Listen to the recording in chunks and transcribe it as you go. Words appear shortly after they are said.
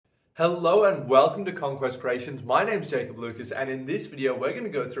Hello and welcome to Conquest Creations. My name's Jacob Lucas, and in this video we're going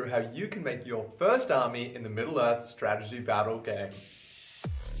to go through how you can make your first army in the Middle Earth strategy battle game.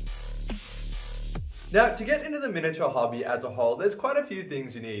 Now, to get into the miniature hobby as a whole, there's quite a few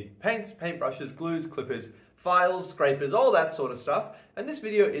things you need. Paints, paintbrushes, glues, clippers, files, scrapers, all that sort of stuff. And this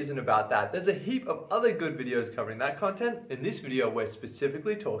video isn't about that. There's a heap of other good videos covering that content. In this video, we're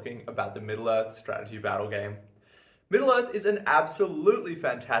specifically talking about the Middle Earth strategy battle game. Middle Earth is an absolutely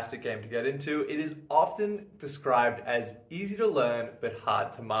fantastic game to get into. It is often described as easy to learn but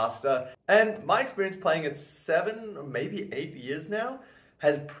hard to master. And my experience playing it 7 or maybe 8 years now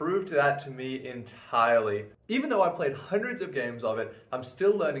has proved that to me entirely. Even though I played hundreds of games of it, I'm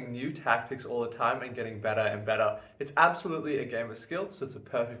still learning new tactics all the time and getting better and better. It's absolutely a game of skill, so it's a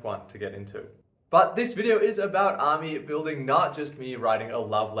perfect one to get into. But this video is about army building, not just me writing a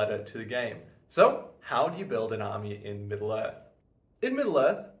love letter to the game. So, how do you build an army in Middle Earth? In Middle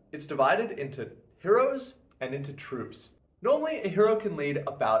Earth, it's divided into heroes and into troops. Normally, a hero can lead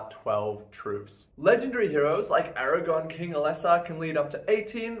about 12 troops. Legendary heroes like Aragon King Alessar can lead up to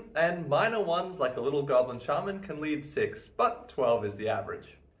 18, and minor ones like a little goblin shaman can lead 6, but 12 is the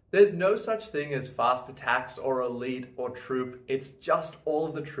average. There's no such thing as fast attacks or elite or troop. It's just all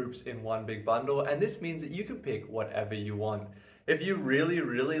of the troops in one big bundle, and this means that you can pick whatever you want. If you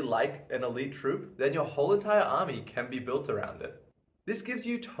really like an elite troop, then your whole entire army can be built around it. This gives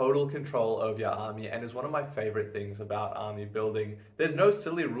you total control over your army and is one of my favorite things about army building. There's no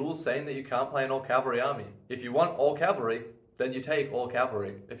silly rules saying that you can't play an all cavalry army. If you want all cavalry, then you take all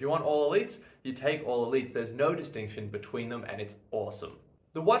cavalry. If you want all elites, you take all elites. There's no distinction between them, and it's awesome.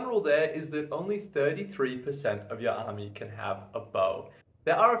 The one rule there is that only 33% of your army can have a bow.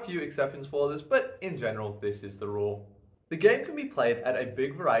 There are a few exceptions for this, but in general, this is the rule. The game can be played at a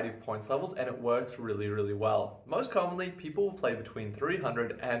big variety of points levels, and it works really well. Most commonly, people will play between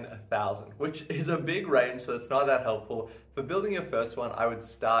 300 and 1000, which is a big range, so it's not that helpful. For building your first one, I would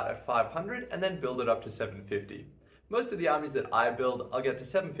start at 500 and then build it up to 750. Most of the armies that I build, I'll get to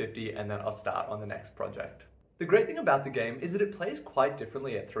 750 and then I'll start on the next project. The great thing about the game is that it plays quite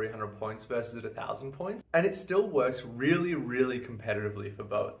differently at 300 points versus at 1000 points, and it still works really competitively for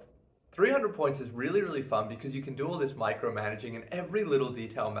both. 300 points is really fun because you can do all this micromanaging and every little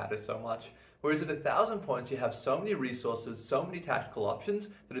detail matters so much. Whereas at 1000 points, you have so many resources, so many tactical options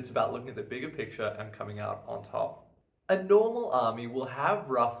that it's about looking at the bigger picture and coming out on top. A normal army will have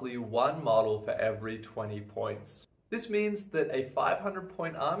roughly one model for every 20 points. This means that a 500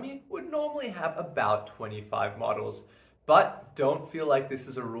 point army would normally have about 25 models. But don't feel like this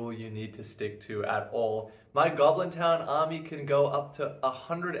is a rule you need to stick to at all. My Goblin Town army can go up to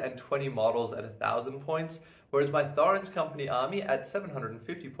 120 models at 1000 points, whereas my Thorin's Company army at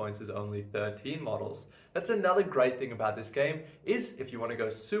 750 points is only 13 models. That's another great thing about this game, is if you want to go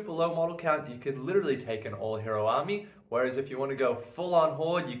super low model count, you can literally take an all-hero army, whereas if you want to go full-on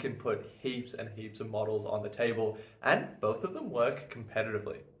horde, you can put heaps and heaps of models on the table, and both of them work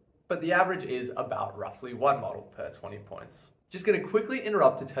competitively. But the average is about roughly one model per 20 points. Just going to quickly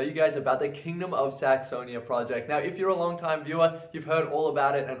interrupt to tell you guys about the Kingdom of Saxonia project. Now, if you're a long-time viewer, you've heard all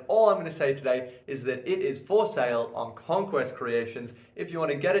about it, and all I'm going to say today is that it is for sale on Conquest Creations. If you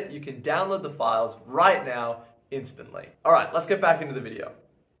want to get it, you can download the files right now, instantly. Alright, let's get back into the video.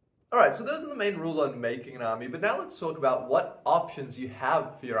 Alright, so those are the main rules on making an army, but now let's talk about what options you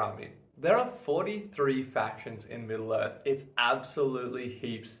have for your army. There are 43 factions in Middle Earth. It's absolutely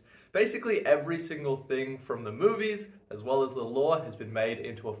heaps. Basically, every single thing from the movies, as well as the lore, has been made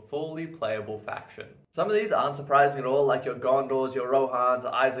into a fully playable faction. Some of these aren't surprising at all, like your Gondors, your Rohans,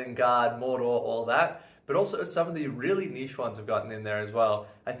 Isengard, Mordor, all that, but also some of the really niche ones have gotten in there as well.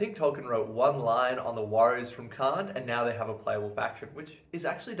 I think Tolkien wrote one line on the warriors from Khand, and now they have a playable faction, which is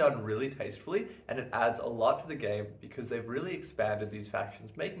actually done really tastefully, and it adds a lot to the game because they've really expanded these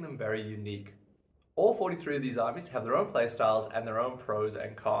factions, making them very unique. All 43 of these armies have their own playstyles and their own pros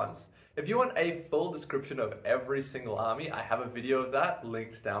and cons. If you want a full description of every single army, I have a video of that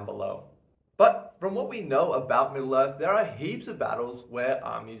linked down below. But from what we know about Middle Earth, there are heaps of battles where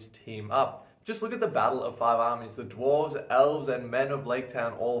armies team up. Just look at the Battle of 5 Armies. The dwarves, elves, and men of Lake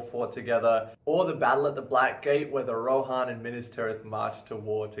Town all fought together. Or the battle at the Black Gate where the Rohan and Minas Tirith marched to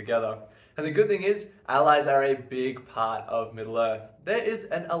war together. And the good thing is, allies are a big part of Middle Earth. There is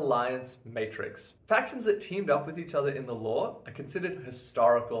an alliance matrix. Factions that teamed up with each other in the lore are considered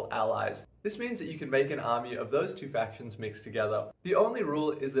historical allies. This means that you can make an army of those two factions mixed together. The only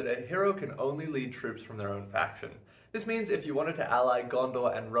rule is that a hero can only lead troops from their own faction. This means if you wanted to ally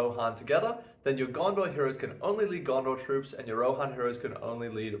Gondor and Rohan together, then your Gondor heroes can only lead Gondor troops and your Rohan heroes can only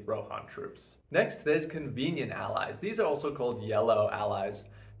lead Rohan troops. Next, there's convenient allies. These are also called yellow allies.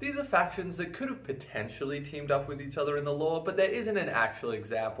 These are factions that could have potentially teamed up with each other in the lore, but there isn't an actual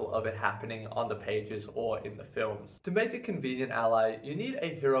example of it happening on the pages or in the films. To make a convenient ally, you need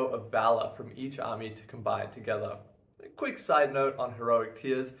a hero of valor from each army to combine together. A quick side note on heroic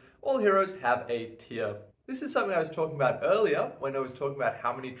tiers, all heroes have a tier. This is something I was talking about earlier when I was talking about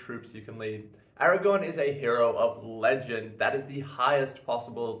how many troops you can lead. Aragorn is a hero of legend, that is the highest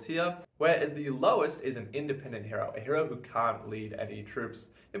possible tier, whereas the lowest is an independent hero, a hero who can't lead any troops.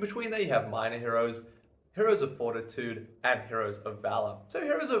 In between there you have minor heroes, heroes of fortitude, and heroes of valor. So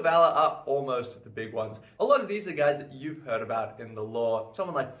heroes of valor are almost the big ones. A lot of these are guys that you've heard about in the lore.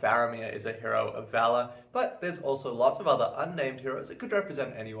 Someone like Faramir is a hero of valor, but there's also lots of other unnamed heroes that could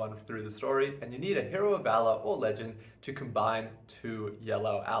represent anyone through the story, and you need a hero of valor or legend to combine two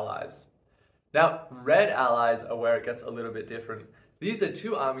yellow allies. Now, red allies are where it gets a little bit different. These are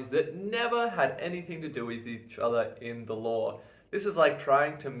two armies that never had anything to do with each other in the lore. This is like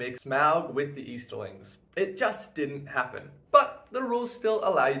trying to mix Smaug with the Easterlings. It just didn't happen. But the rules still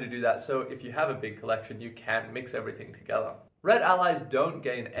allow you to do that, so if you have a big collection, you can mix everything together. Red allies don't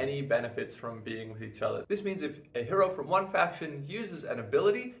gain any benefits from being with each other. This means if a hero from one faction uses an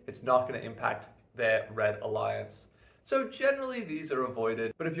ability, it's not going to impact their red alliance. So generally these are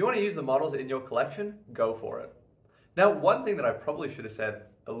avoided, but if you want to use the models in your collection, go for it. Now, one thing that I probably should have said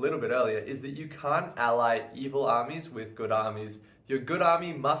a little bit earlier is that you can't ally evil armies with good armies. Your good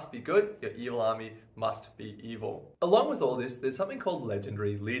army must be good, your evil army must be evil. Along with all this, there's something called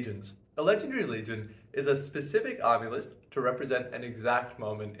legendary legions. A legendary legion is a specific army list to represent an exact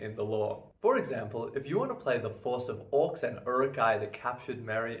moment in the lore. For example, if you want to play the force of orcs and Uruk-hai that captured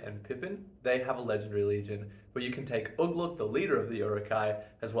Merry and Pippin, they have a legendary legion where you can take Ugluk, the leader of the Uruk-hai,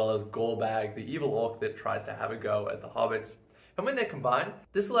 as well as Gorbag, the evil orc that tries to have a go at the hobbits. And when they're combined,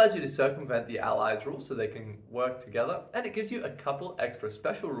 this allows you to circumvent the allies rules so they can work together, and it gives you a couple extra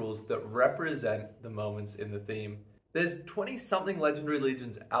special rules that represent the moments in the theme. There's 20-something legendary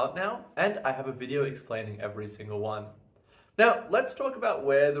legions out now, and I have a video explaining every single one. Now, let's talk about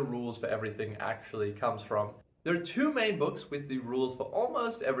where the rules for everything actually comes from. There are two main books with the rules for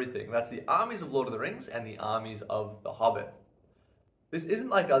almost everything. That's the Armies of Lord of the Rings and the Armies of the Hobbit. This isn't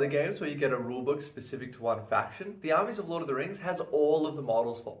like other games where you get a rulebook specific to one faction. The Armies of Lord of the Rings has all of the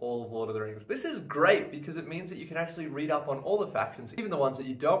models for all of Lord of the Rings. This is great because it means that you can actually read up on all the factions, even the ones that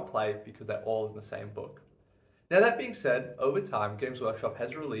you don't play, because they're all in the same book. Now that being said, over time, Games Workshop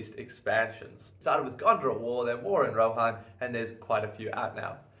has released expansions. It started with Gondor at War, then War in Rohan, and there's quite a few out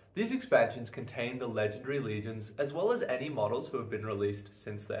now. These expansions contain the legendary legions, as well as any models who have been released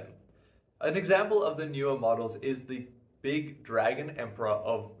since then. An example of the newer models is the Big Dragon Emperor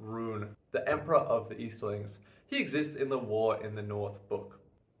of Rhûn, the Emperor of the Easterlings. He exists in the War in the North book.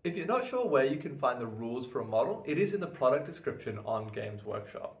 If you're not sure where you can find the rules for a model, it is in the product description on Games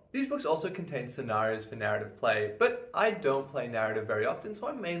Workshop. These books also contain scenarios for narrative play, but I don't play narrative very often, so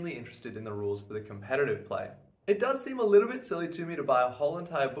I'm mainly interested in the rules for the competitive play. It does seem a little bit silly to me to buy a whole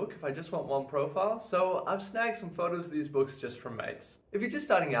entire book if I just want one profile, so I've snagged some photos of these books just from mates. If you're just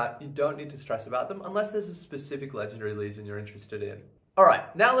starting out, you don't need to stress about them unless there's a specific legendary legion you're interested in.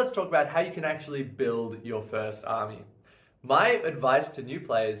 Alright, now let's talk about how you can actually build your first army. My advice to new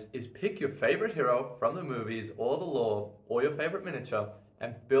players is pick your favorite hero from the movies or the lore or your favorite miniature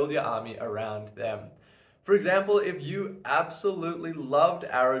and build your army around them. For example, if you absolutely loved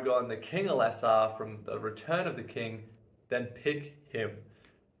Aragorn, the King of Lesar from The Return of the King, then pick him.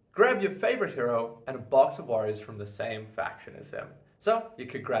 Grab your favorite hero and a box of warriors from the same faction as him. So you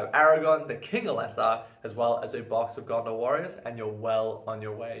could grab Aragorn, the King of Lesar, as well as a box of Gondor warriors, and you're well on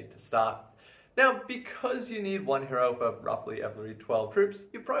your way to start. Now, because you need one hero for roughly every 12 troops,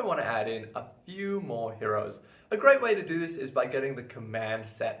 you probably want to add in a few more heroes. A great way to do this is by getting the command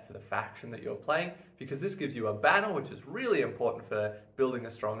set for the faction that you're playing, because this gives you a banner, which is really important for building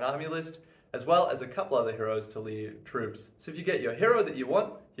a strong army list, as well as a couple other heroes to lead troops. So if you get your hero that you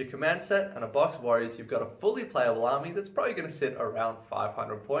want, your command set, and a box of warriors, you've got a fully playable army that's probably going to sit around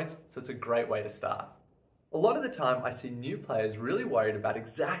 500 points, so it's a great way to start. A lot of the time, I see new players really worried about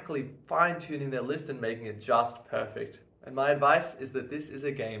exactly fine-tuning their list and making it just perfect. And my advice is that this is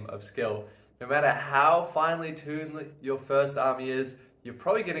a game of skill. No matter how finely tuned your first army is, you're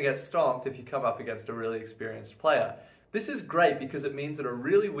probably going to get stomped if you come up against a really experienced player. This is great because it means that a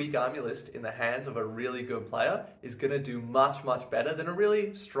really weak army list in the hands of a really good player is going to do much, much better than a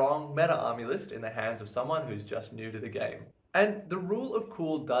really strong meta army list in the hands of someone who's just new to the game. And the rule of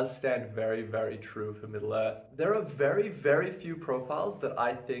cool does stand very, very true for Middle Earth. There are very, very few profiles that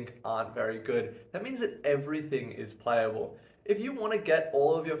I think aren't very good. That means that everything is playable. If you want to get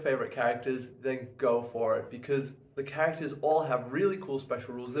all of your favorite characters, then go for it, because the characters all have really cool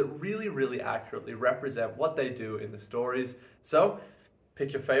special rules that really accurately represent what they do in the stories. So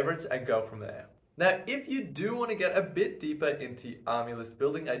pick your favorites and go from there. Now, if you do want to get a bit deeper into army list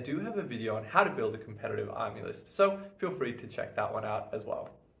building, I do have a video on how to build a competitive army list, so feel free to check that one out as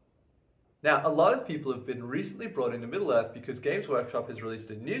well. Now, a lot of people have been recently brought into Middle Earth because Games Workshop has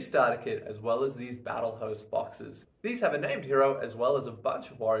released a new starter kit as well as these battle host boxes. These have a named hero as well as a bunch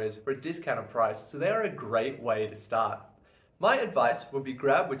of warriors for a discounted price, so they are a great way to start. My advice would be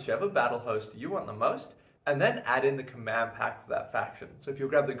grab whichever battle host you want the most and then add in the command pack for that faction. So if you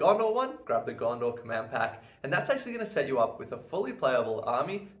grab the Gondor one, grab the Gondor command pack, and that's actually going to set you up with a fully playable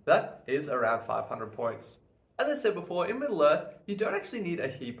army that is around 500 points. As I said before, in Middle Earth, you don't actually need a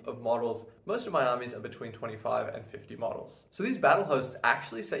heap of models. Most of my armies are between 25 and 50 models. So these battle hosts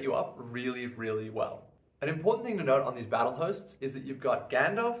actually set you up really well. An important thing to note on these battle hosts is that you've got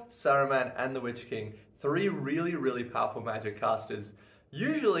Gandalf, Saruman, and the Witch King, three really powerful magic casters.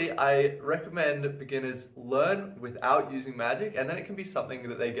 Usually, I recommend beginners learn without using magic, and then it can be something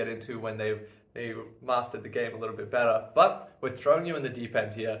that they get into when they've mastered the game a little bit better. But we're throwing you in the deep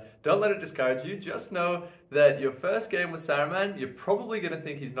end here. Don't let it discourage you. Just know that your first game with Saruman, you're probably going to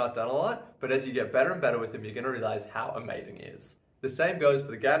think he's not done a lot, but as you get better and better with him, you're going to realize how amazing he is. The same goes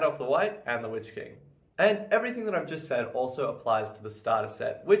for the Gandalf the White and the Witch King. And everything that I've just said also applies to the starter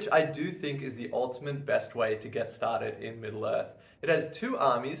set, which I do think is the ultimate best way to get started in Middle Earth. It has two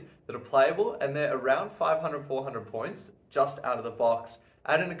armies that are playable, and they're around 500-400 points just out of the box.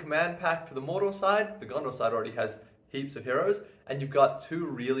 Add in a command pack to the Mordor side. The Gondor side already has heaps of heroes, and you've got two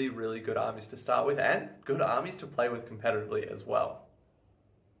really good armies to start with, and good armies to play with competitively as well.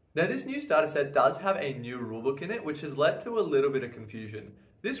 Now, this new starter set does have a new rulebook in it, which has led to a little bit of confusion.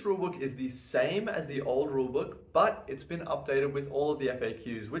 This rulebook is the same as the old rulebook, but it's been updated with all of the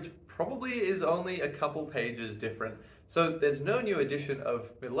FAQs, which probably is only a couple pages different. So there's no new edition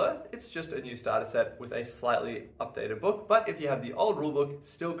of Middle Earth, it's just a new starter set with a slightly updated book. But if you have the old rulebook,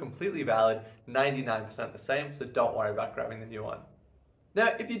 still completely valid, 99% the same, so don't worry about grabbing the new one. Now,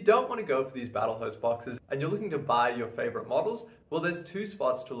 if you don't want to go for these battle host boxes and you're looking to buy your favorite models, well, there's two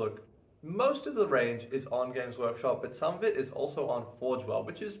spots to look. Most of the range is on Games Workshop, but some of it is also on Forgewell,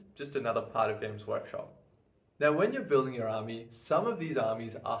 which is just another part of Games Workshop. Now, when you're building your army, some of these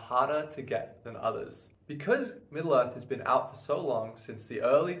armies are harder to get than others. Because Middle Earth has been out for so long, since the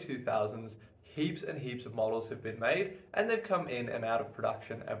early 2000s, heaps and heaps of models have been made, and they've come in and out of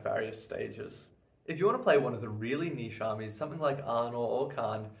production at various stages. If you want to play one of the really niche armies, something like Arnor or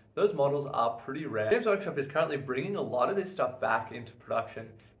Khand, those models are pretty rare. Games Workshop is currently bringing a lot of this stuff back into production.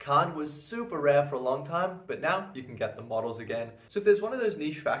 Khand was super rare for a long time, but now you can get the models again. So if there's one of those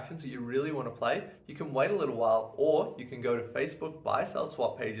niche factions that you really want to play, you can wait a little while, or you can go to Facebook buy-sell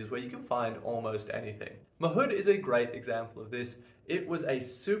swap pages where you can find almost anything. Mahud is a great example of this. It was a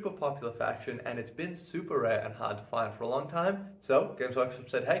super popular faction, and it's been super rare and hard to find for a long time, so Games Workshop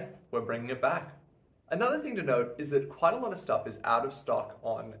said, hey, we're bringing it back. Another thing to note is that quite a lot of stuff is out of stock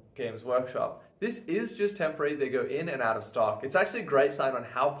on Games Workshop. This is just temporary, they go in and out of stock. It's actually a great sign on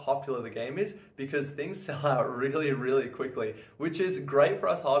how popular the game is because things sell out really quickly, which is great for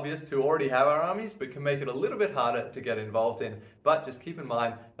us hobbyists who already have our armies but can make it a little bit harder to get involved in. But just keep in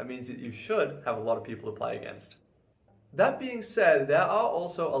mind, that means that you should have a lot of people to play against. That being said, there are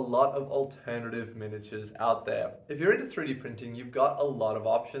also a lot of alternative miniatures out there. If you're into 3D printing, you've got a lot of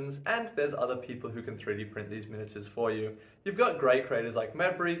options, and there's other people who can 3D print these miniatures for you. You've got great creators like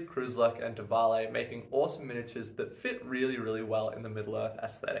Medbury, Cruiseluck, and Davale making awesome miniatures that fit really well in the Middle Earth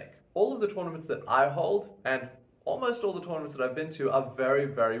aesthetic. All of the tournaments that I hold, and almost all the tournaments that I've been to, are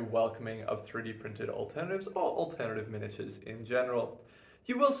very welcoming of 3D printed alternatives or alternative miniatures in general.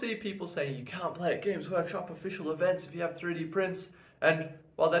 You will see people saying you can't play at Games Workshop official events if you have 3D prints, and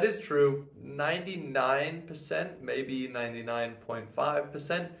while that is true, 99%, maybe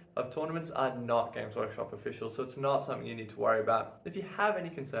 99.5% of tournaments are not Games Workshop official, so it's not something you need to worry about. If you have any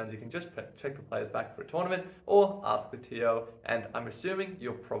concerns, you can just check the players back for a tournament or ask the TO, and I'm assuming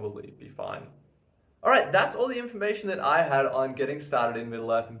you'll probably be fine. Alright, that's all the information that I had on getting started in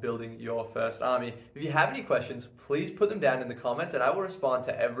Middle Earth and building your first army. If you have any questions, please put them down in the comments and I will respond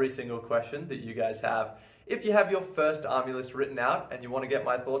to every single question that you guys have. If you have your first army list written out and you want to get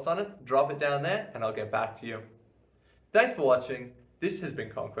my thoughts on it, drop it down there and I'll get back to you. Thanks for watching. This has been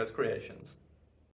Conquest Creations.